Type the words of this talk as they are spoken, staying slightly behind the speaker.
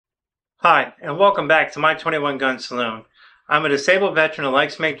Hi, and welcome back to my 21 Gun Saloon. I'm a disabled veteran who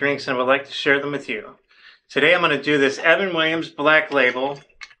likes to make drinks and would like to share them with you. Today I'm going to do this Evan Williams Black Label.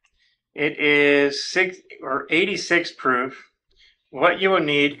 It is 86 proof. What you will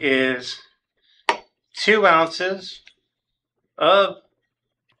need is 2 ounces of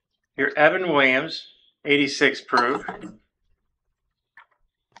your Evan Williams 86 proof.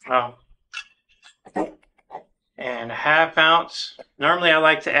 And a half ounce. Normally I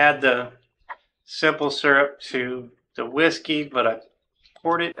like to add the simple syrup to the whiskey, but I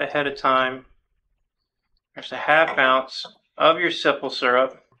poured it ahead of time. There's a half ounce of your simple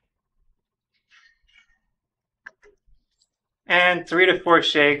syrup and 3 to 4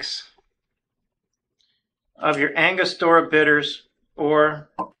 shakes of your Angostura bitters, or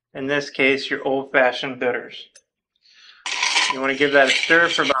in this case your old-fashioned bitters. You want to give that a stir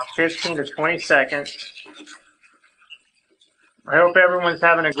for about 15 to 20 seconds. I hope everyone's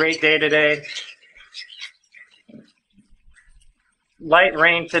having a great day today. Light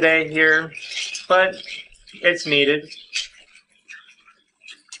rain today here, but it's needed.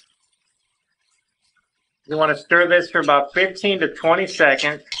 You want to stir this for about 15 to 20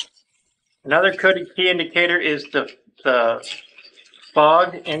 seconds. Another key indicator is the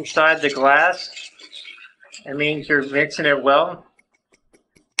fog inside the glass. It means you're mixing it well.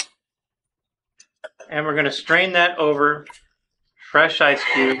 And we're going to strain that over fresh ice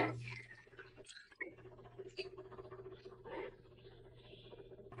cube.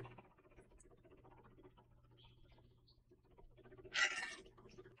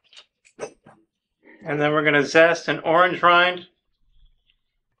 And then we're going to zest an orange rind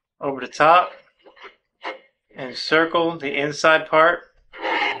over the top and circle the inside part.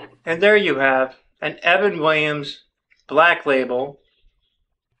 And there you have an Evan Williams Black Label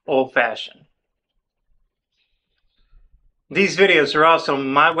Old Fashioned. These videos are also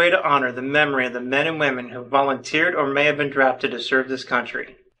my way to honor the memory of the men and women who volunteered or may have been drafted to serve this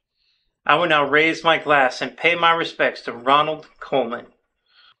country. I will now raise my glass and pay my respects to Ronald Coleman.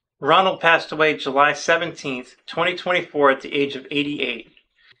 Ronald passed away July 17, 2024 at the age of 88.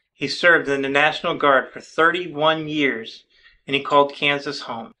 He served in the National Guard for 31 years, and he called Kansas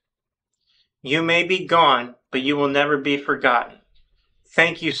home. You may be gone, but you will never be forgotten.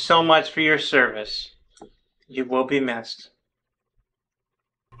 Thank you so much for your service. You will be missed.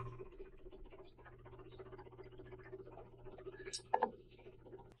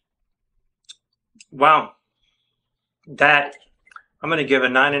 Wow. I'm going to give a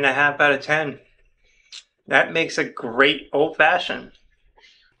 9.5 out of 10. That makes a great old-fashioned.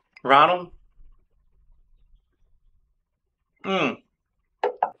 Ronald? I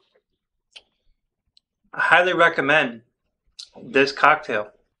highly recommend this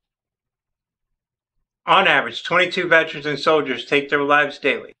cocktail. On average, 22 veterans and soldiers take their lives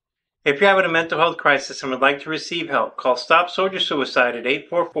daily. If you're having a mental health crisis and would like to receive help, call Stop Soldier Suicide at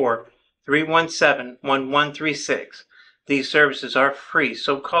 844-317-1136. These services are free,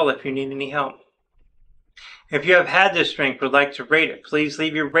 so call if you need any help. If you have had this drink and would like to rate it, please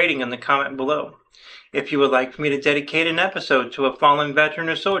leave your rating in the comment below. If you would like for me to dedicate an episode to a fallen veteran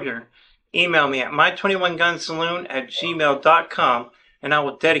or soldier, email me at my21gunsaloon@gmail.com and I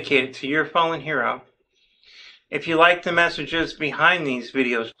will dedicate it to your fallen hero. If you like the messages behind these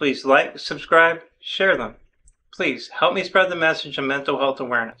videos, please like, subscribe, share them. Please help me spread the message of mental health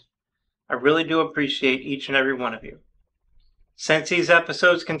awareness. I really do appreciate each and every one of you. Since these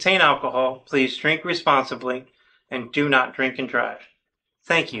episodes contain alcohol, please drink responsibly and do not drink and drive.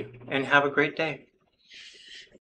 Thank you, and have a great day.